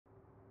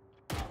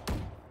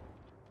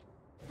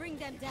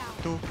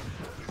Two.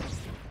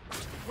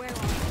 Where are you?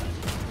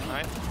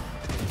 Nice.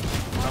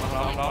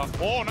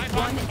 Oh, nice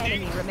one. One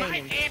enemy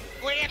remaining.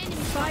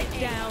 Spike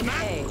down A.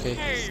 Okay.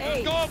 Hey,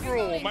 let's go,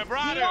 bro, my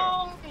brother.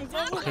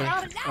 Okay.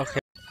 Okay.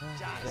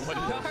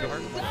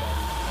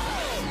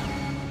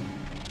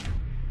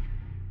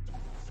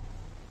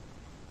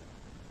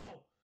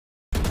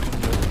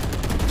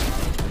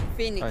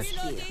 Phoenix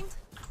here.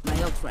 My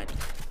ult ready.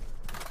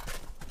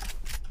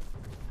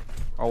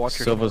 I'll watch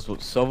your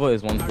Silva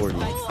is 140.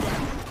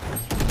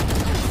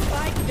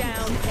 Spike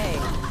down A.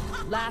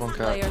 Last One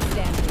player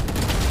standing.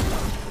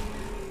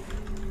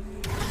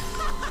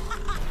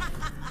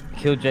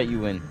 Kill Jet, you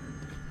win.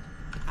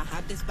 I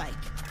have the spike.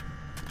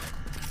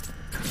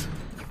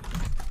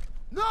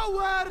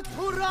 Nowhere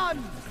to run!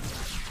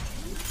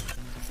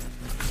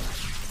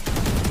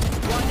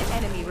 One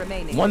enemy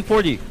remaining.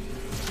 140.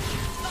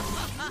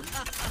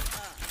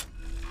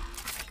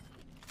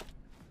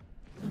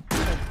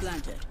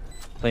 Planted.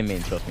 Play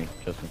main, trust me.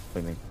 Trust me.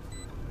 Play main.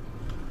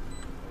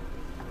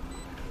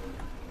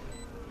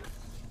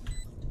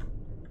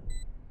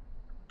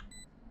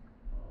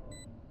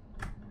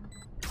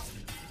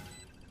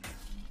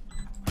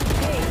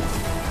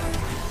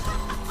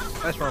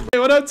 Nice run, bro. Hey,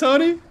 what up,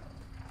 Tony?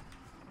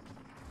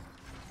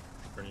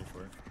 Running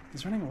for it.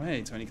 He's running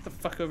away, Tony. Get the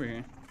fuck over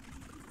here.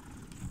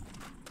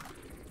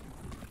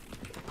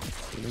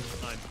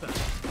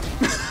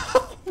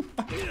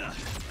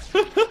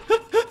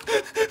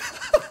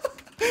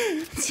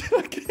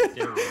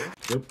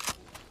 Yep.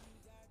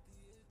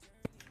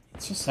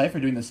 It's just Cypher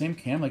doing the same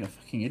cam like a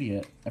fucking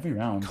idiot every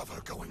round. Cover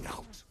going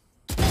out.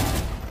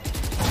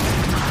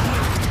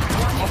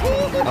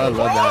 I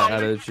love that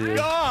attitude.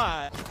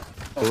 I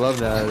love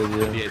that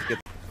attitude.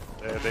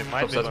 They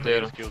might be on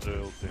the skill the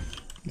ulti.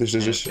 Deixa.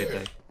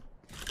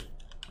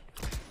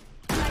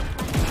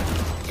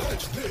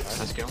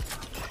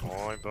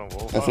 Oh, então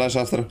vou. É flash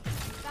Astra.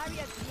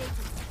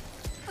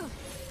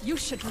 You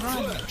should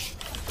run.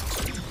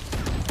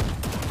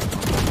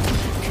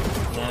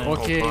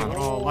 Okay,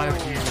 bro. Why are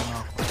you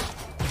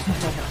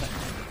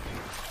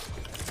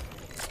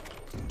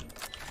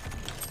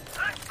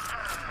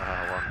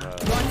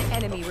One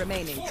enemy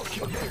remaining.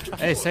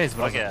 Hey, says,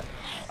 bro. Okay,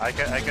 I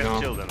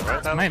can chill them,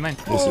 right? Main.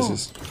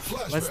 Yes.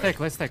 Let's take.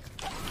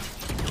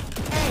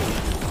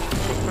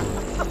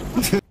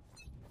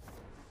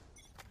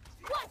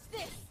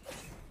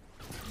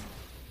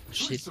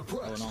 Shit.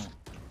 Oh no.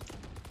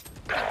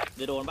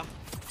 จะโดนปะ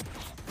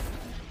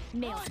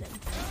Nailed them.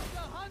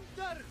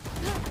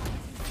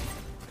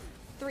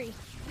 3.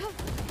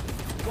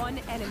 One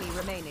enemy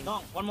remaining. น้อ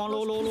งวันมองโล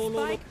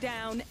Spike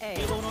down A.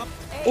 โลเนาะ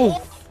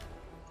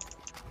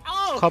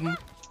Come.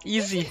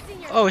 Easy.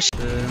 Oh, shit.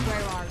 Where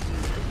are you?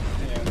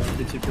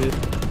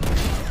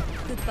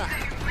 Goodbye.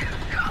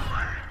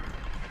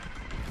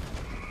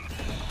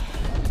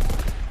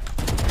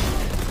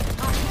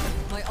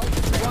 My ult.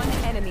 One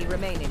enemy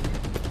remaining.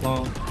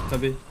 Long.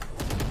 Tabi.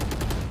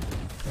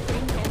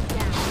 Bring them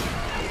down.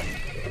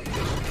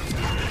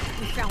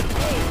 We found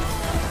A.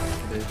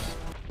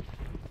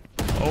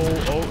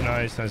 Oh,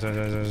 nice.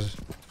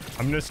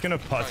 I'm just gonna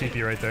pot TP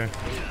right there.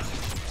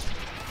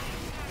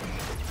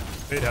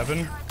 Wait, heaven.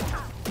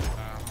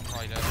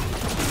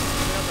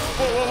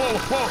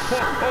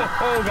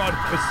 Oh god,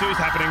 it's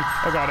seriously happening.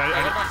 Oh god,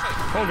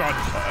 oh god.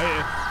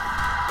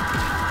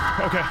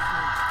 Okay.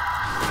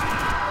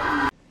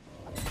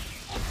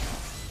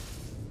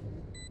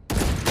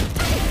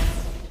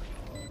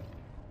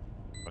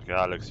 Okay,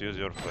 Alex, use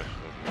your flash.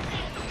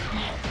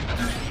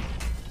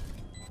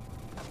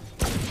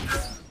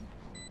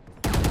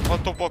 Oh,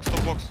 top box.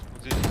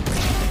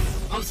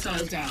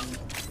 Hostile down.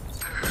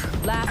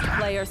 Last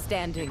player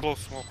standing. Close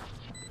smoke.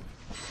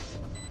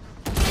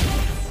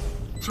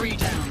 3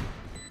 down.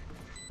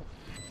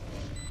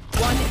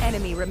 One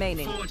enemy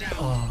remaining. 4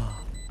 down.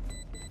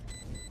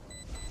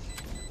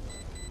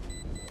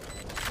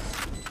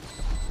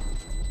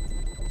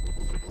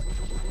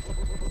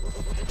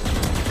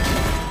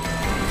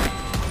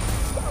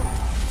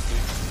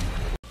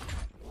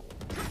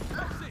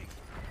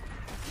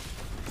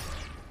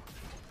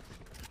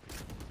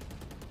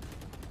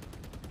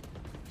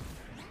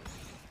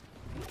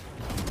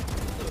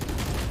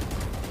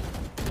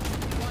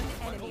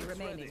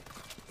 Remaining.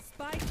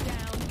 Spike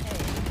down A.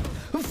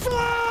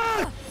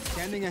 Fuck!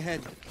 Standing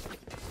ahead.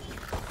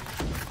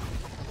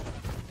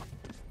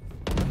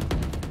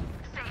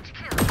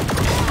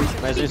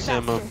 Mas isso é,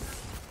 mano.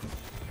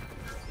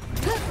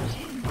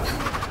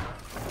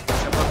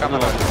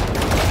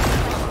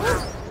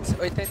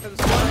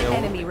 One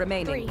enemy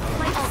remaining.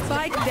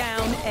 Spike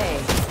down A.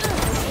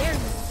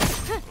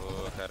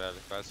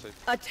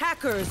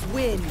 Attackers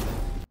win.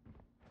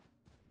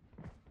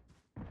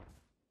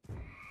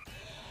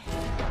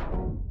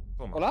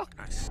 Hola.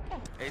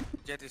 Hey,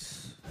 Jet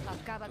is...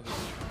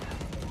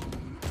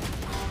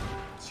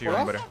 Sí,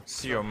 hombre.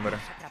 Sí, hombre.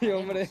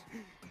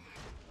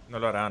 No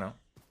lo hará, ¿no?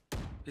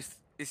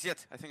 He's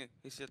Jet, I think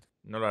he's Jet.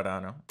 No lo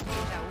hará, ¿no?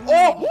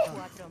 ¡Oh!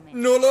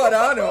 No lo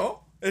hará,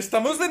 ¿no?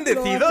 ¿Estamos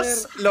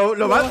bendecidos?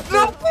 ¿Lo va a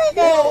hacer?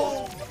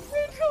 ¡No!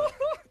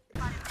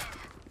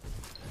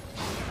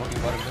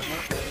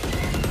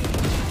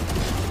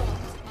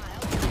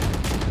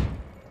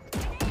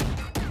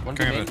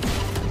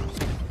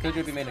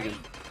 literally be main again.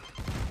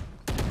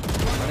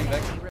 Running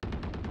back.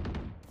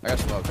 I got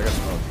smoke.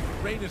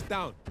 Rain is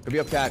down. Could be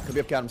up cat.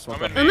 I'm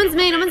smoking. Women's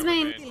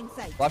main.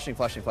 Flashing.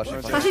 Flashing too?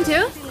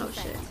 Oh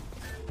shit.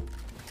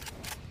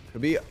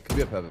 Could be up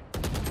heaven.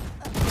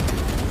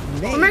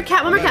 One more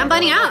cat. I'm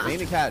binding out.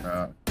 Main cat.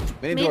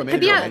 Main door. Could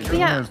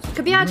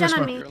be out Jen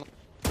on me.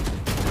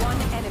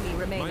 One enemy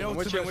remaining. My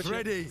ultimate's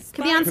ready.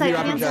 Could be on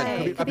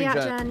site. Could be out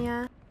Jen,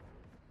 yeah.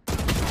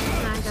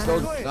 So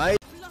nice.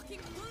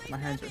 My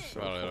hands are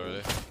so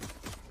already.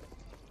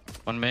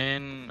 One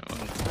main, one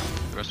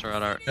rest are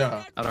at our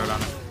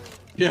run.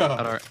 Yeah.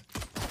 At our.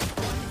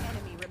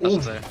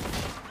 That's there.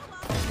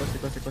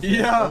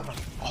 Yeah.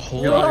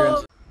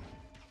 Oh.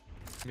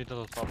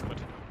 Middle top mid.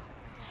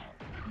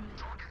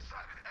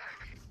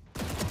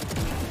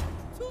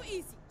 Too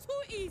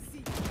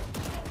easy.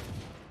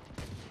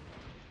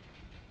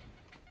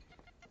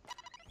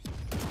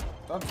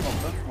 Don't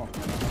smoke.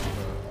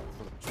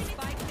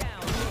 Spike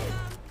down.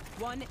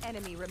 One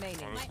enemy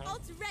remaining. My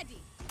ult's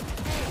ready.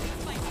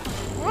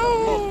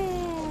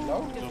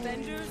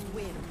 Defenders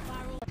win.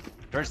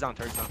 Turns down.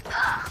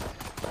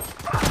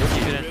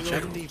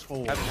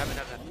 74. Heaven.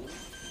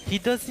 He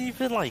doesn't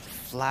even like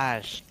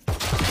flash.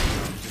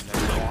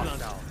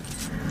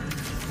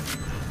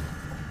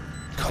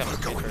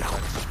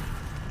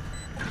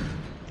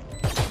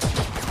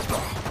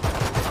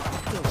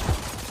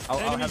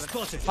 Enemy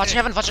spotted. Watching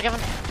heaven.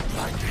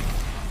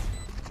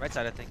 Right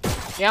side, I think.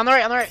 Yeah, on the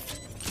right.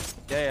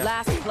 Yeah.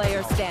 Last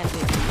player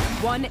standing.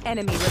 One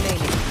enemy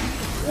remaining.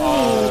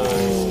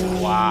 Oh,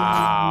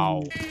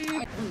 wow.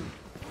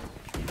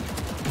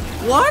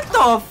 What the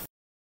f?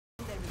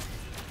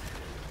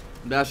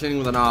 Dashing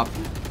with an op.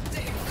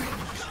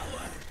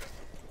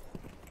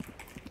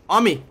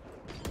 On me.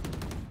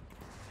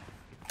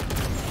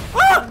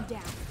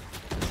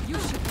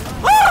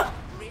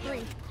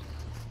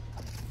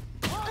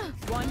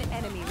 One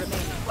enemy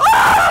remaining.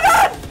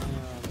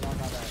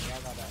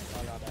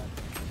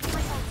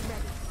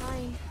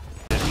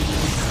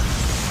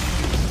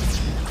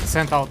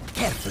 Sent out.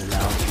 Careful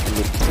now.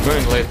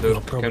 Going late,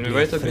 dude. Can we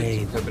wait a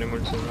bit?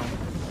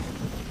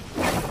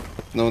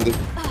 No one did.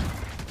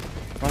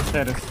 One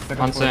stairs.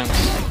 One sense.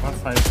 One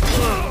side.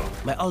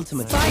 My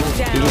ultimate. Spike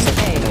down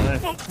A.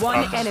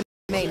 One enemy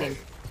remaining.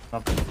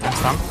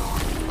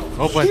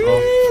 Go play, bro.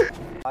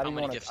 I don't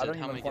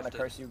even want to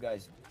curse you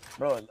guys.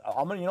 Bro,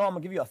 I'm gonna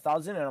give you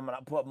 1,000 and I'm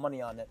gonna put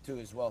money on it too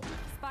as well.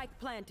 Spike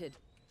planted.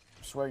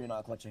 I swear you're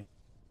not clutching.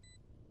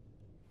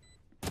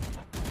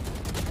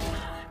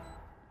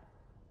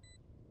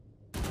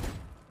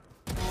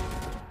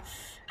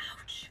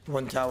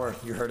 One tower,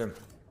 you heard him.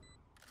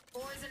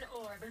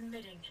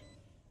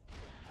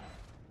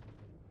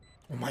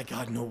 Oh my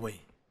god, no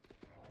way.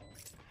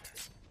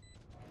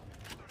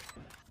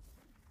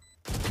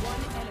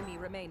 One enemy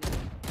remaining.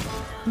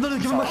 No,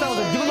 give him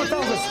 1,000, give him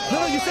 1,000.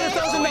 No, you said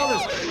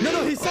 $1,000.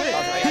 No, he said it.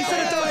 He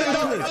said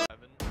 $1,000.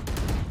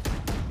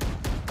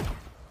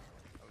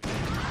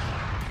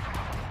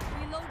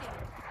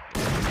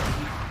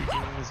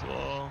 As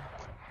well.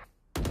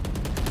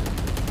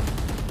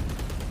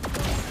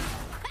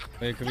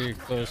 It could be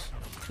close.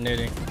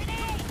 Nading.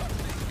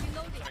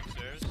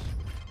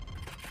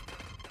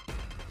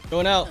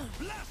 Going out.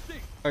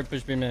 Hard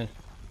push B man.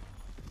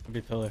 Could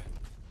be pillar.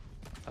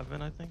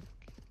 Heaven, I think.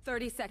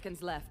 30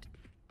 seconds left.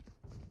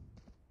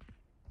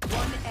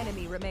 One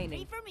enemy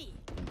remaining.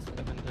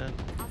 Heaven dead.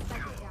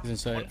 He's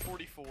inside.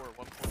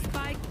 144.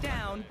 Spike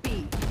down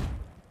B.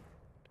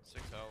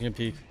 6 out. You can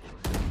peek.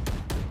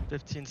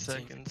 15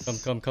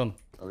 seconds. Come.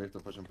 Oh, we have to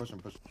push him.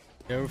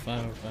 Yeah, we're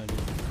fine.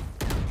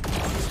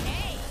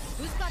 Hey,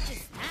 who's got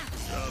this snap?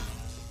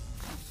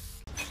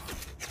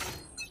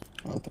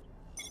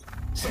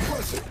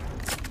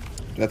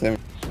 Let him.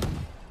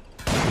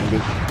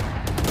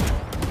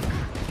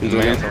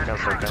 Cancel.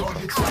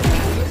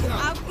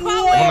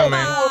 One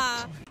man.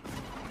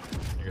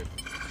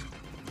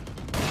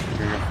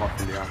 You're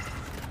fucking the ass.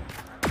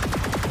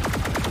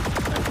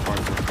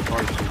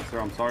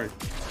 I'm sorry.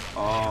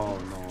 Oh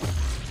no.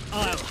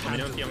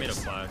 You made a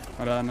flag.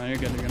 No, you're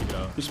good.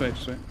 Just wait.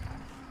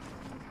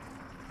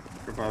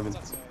 Good vibing.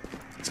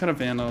 It's got a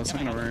vandal, it's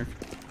not gonna work.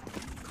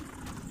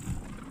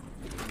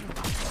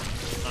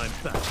 I'm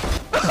back.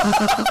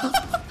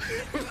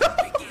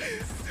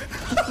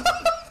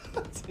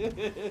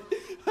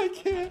 I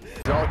can't.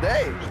 All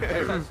day.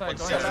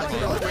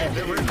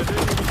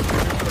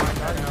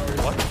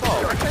 What the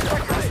fuck?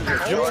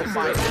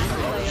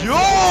 Yo!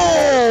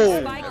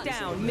 Spike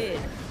down mid.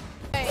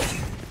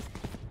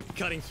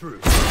 Cutting through.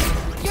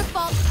 Your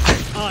fault.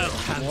 I'll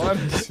handle it.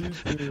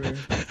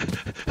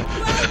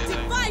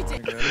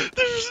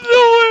 There's no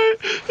way.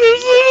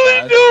 There's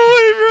literally no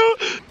way, bro.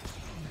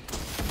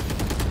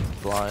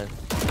 Blind.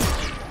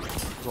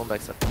 There's one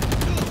backside.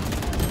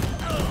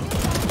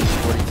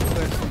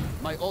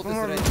 42. My ult is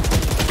ready.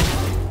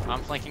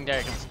 I'm flanking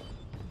Derek.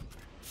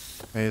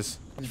 Maze.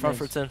 Front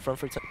for 10.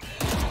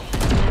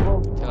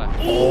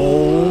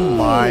 Oh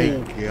my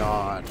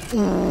god.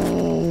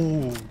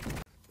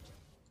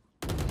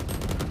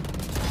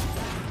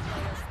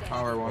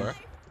 Tower one.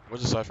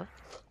 Where's the cipher?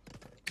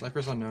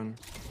 Sniper's unknown.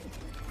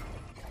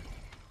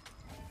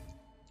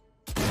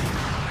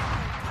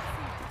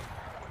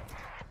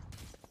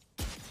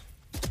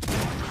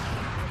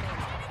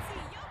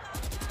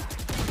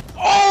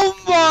 Oh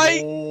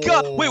my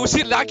god! Wait, was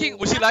he lagging?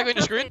 Was he lagging on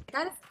your screen?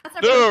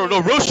 No,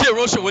 real shit.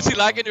 Was he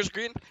lagging on your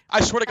screen? I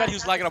swear to god he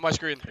was lagging on my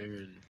screen.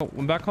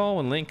 One back hall,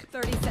 one link.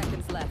 30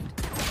 seconds left.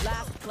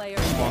 Last player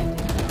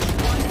standing.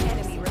 One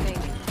enemy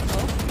remaining.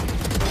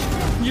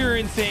 Oh. You're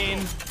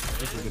insane.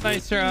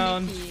 Nice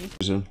round.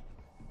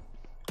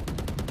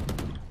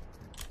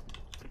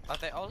 Are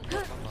they all?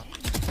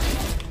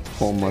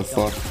 Oh my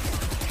fuck.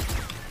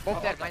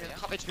 Both dead, man.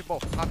 Half HP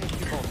both. Half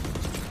HP both.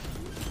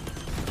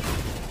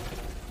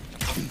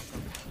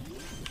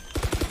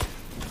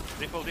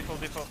 Default.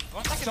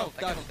 1 second ult.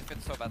 I can't ult if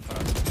it's so bad for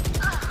us.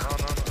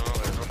 No.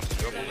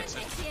 Your bullets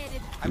in.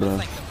 I will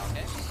flank them,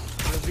 okay?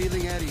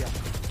 Revealing area.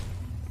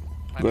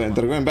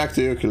 They're going back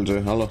to you,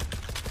 Killjoy. Hello.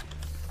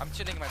 I'm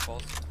chilling my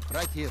balls.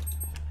 Right here.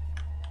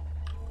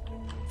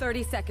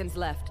 30 seconds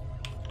left.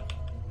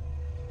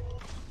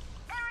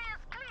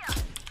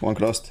 One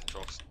crossed.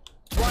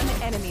 One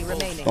enemy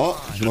remaining.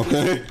 Oh,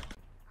 okay.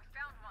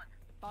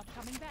 Bot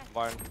coming back.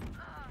 Barn.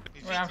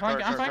 Wait, I'm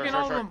flanking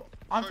all of them.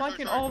 I'm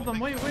flanking all of them.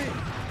 Wait,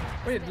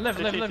 live,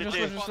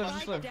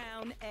 just live.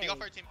 Down A.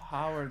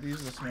 How are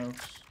these the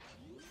smokes?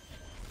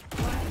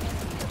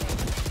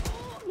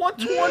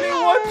 120,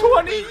 yo,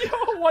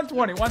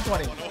 120.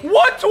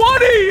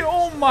 120!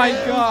 Oh my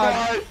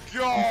god!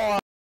 Oh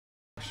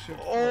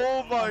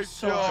my I'm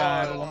so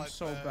bad. I'm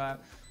so bad.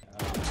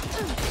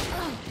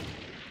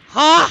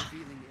 Huh?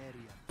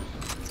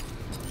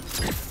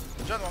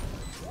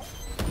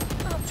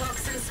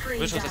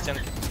 Вышел за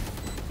стенки.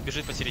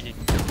 Бежит посередине.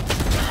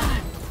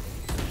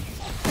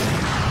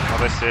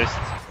 Надо сесть.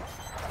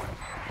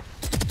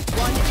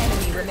 One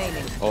enemy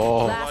remaining.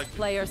 Oh. Last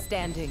player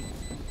standing.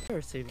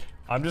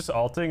 I'm just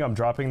ulting. I'm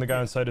dropping the guy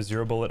on site a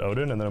 0-bullet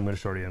Odin, and then I'm gonna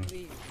shorty him.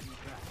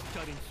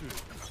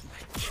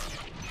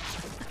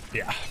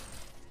 Yeah.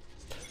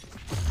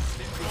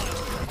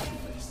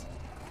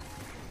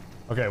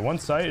 Okay, one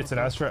site. It's an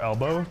Astra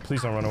elbow.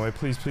 Please don't run away.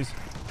 Please.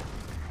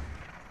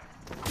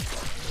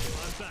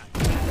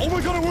 Oh my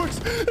god, it works!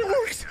 It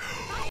works!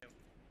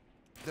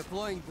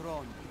 Deploying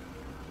drone.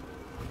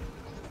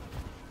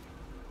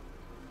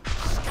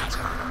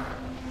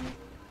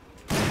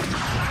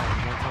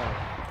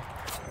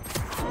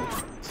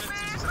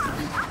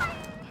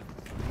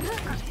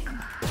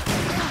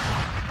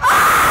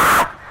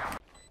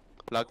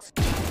 Lux.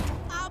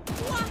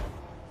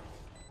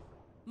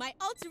 My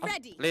ult's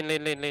ready.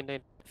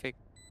 Lane. Fake.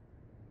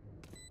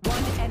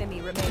 One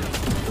enemy remaining.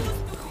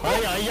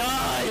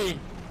 Ay.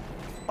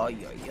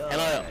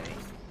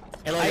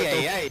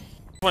 Hello.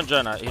 One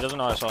Jenna, he doesn't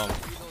know I saw him.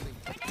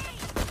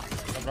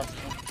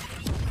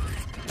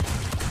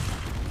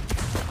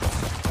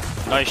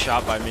 Nice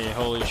shot by me,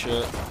 holy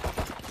shit.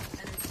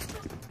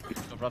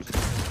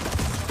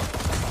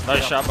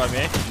 Nice shot by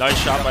me.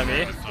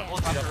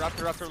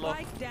 Raptor low.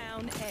 Spike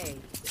down A.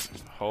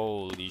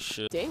 Holy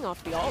shit. Dang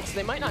off the ults.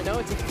 They might not know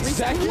it's a 3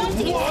 Second. What?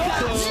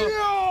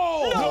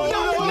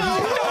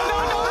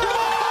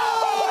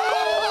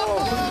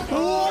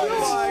 Oh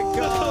my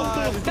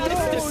god! That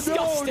is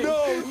disgusting.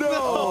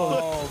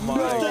 Oh my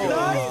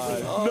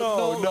god!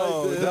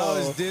 No, that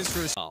was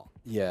disrespectful.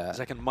 Yeah.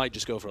 Second might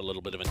just go for a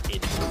little bit of an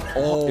inch.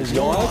 Oh,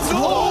 what?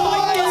 Oh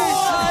my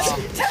god!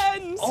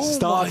 10! Oh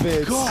Stop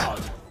it. God.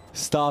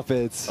 Stop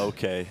it.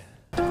 Okay.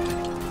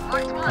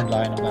 I'm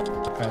lying. Boom,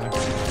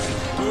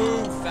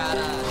 fat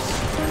ass.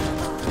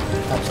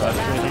 Last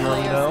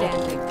player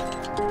standing.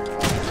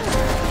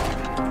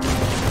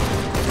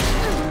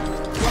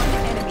 One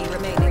enemy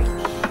remaining.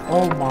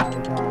 Oh my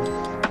god.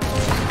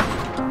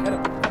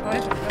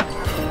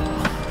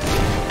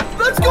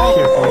 Let's go!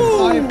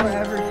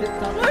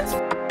 Let's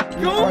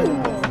go!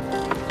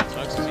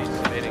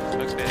 Smokes baiting.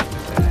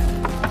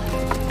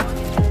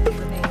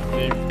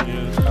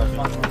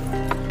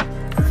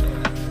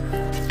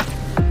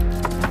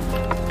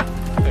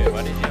 Wait,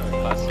 why did you have a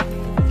classic?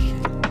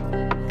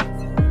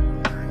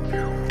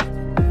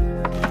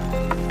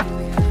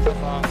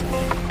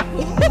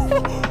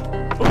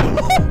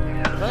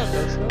 Last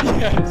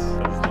Yes.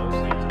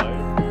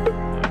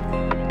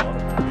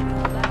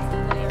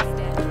 player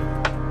standing.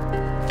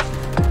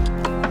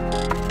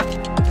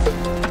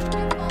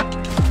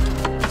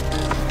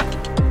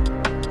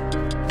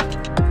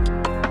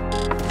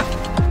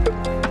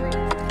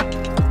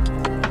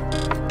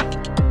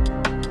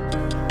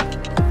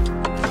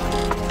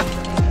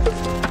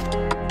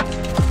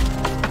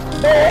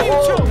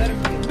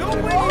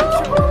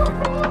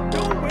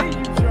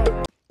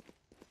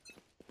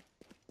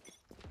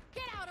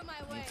 Get out of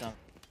my way.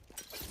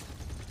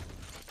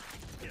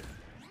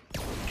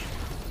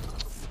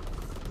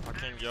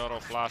 Fucking Yoru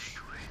flash.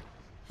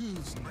 Yeah,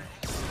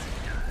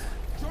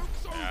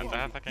 they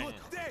have fucking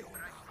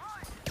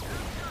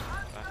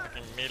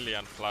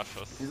million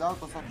flashes.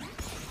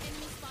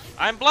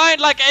 I'm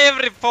blind like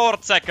every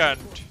 4th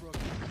second.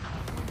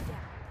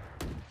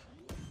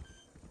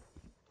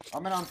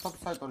 I'm on top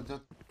side or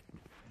just.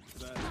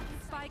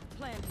 Spike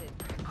planted.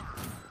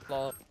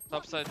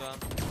 Top side one.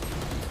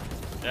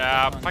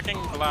 Yeah, fucking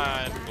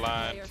blind.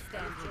 Player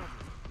standing.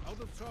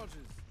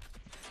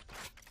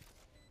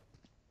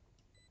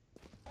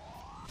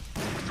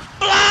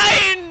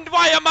 Blind!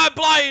 Why am I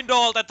blind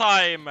all the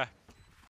time?